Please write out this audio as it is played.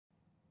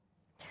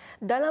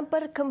Dalam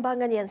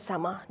perkembangan yang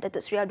sama,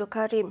 Datuk Seri Abdul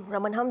Karim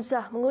Rahman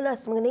Hamzah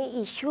mengulas mengenai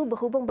isu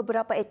berhubung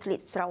beberapa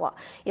atlet Sarawak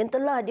yang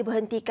telah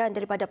diberhentikan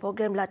daripada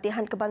program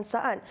latihan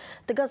kebangsaan.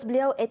 Tegas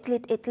beliau,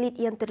 atlet-atlet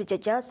yang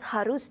terjejas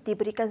harus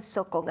diberikan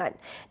sokongan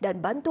dan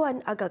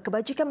bantuan agar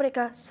kebajikan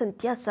mereka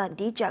sentiasa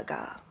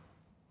dijaga.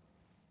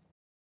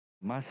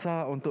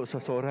 Masa untuk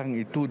seseorang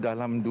itu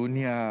dalam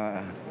dunia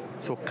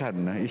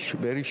sukan is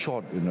very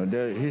short,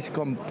 his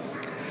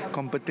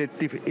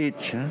competitive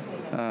age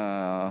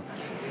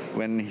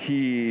when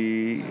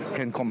he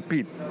can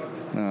compete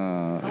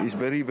is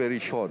very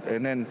short,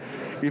 and then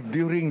if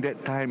during that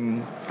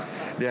time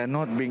they are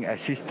not being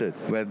assisted,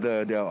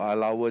 whether their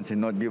allowance is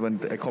not given,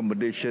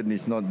 accommodation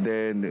is not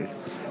there,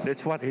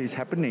 that's what is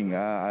happening.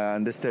 I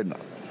understand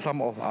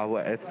some of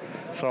our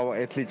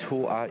Sarawak athletes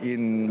who are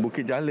in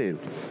Bukit Jalil,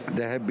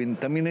 they have been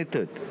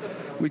terminated,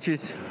 which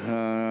is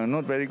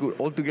not very good.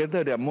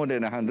 Altogether, there are more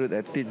than 100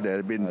 athletes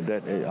that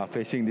are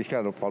facing this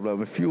kind of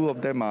problem. A few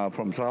of them are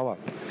from Sarawak,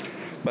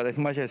 but as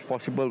much as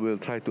possible, we'll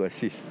try to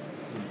assist,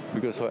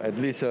 because at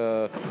least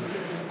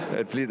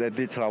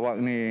atlet Sarawak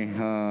ni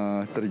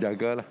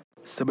terjagalah.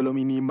 Sebelum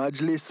ini,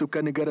 Majlis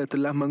Sukan Negara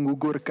telah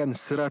menggugurkan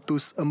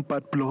 144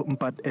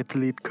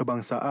 atlet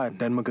kebangsaan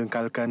dan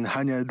mengekalkan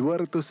hanya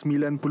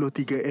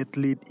 293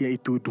 atlet,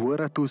 iaitu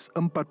 248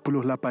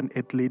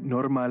 atlet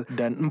normal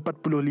dan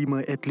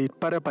 45 atlet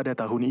pada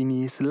tahun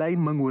ini, selain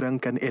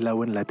mengurangkan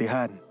elawan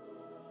latihan.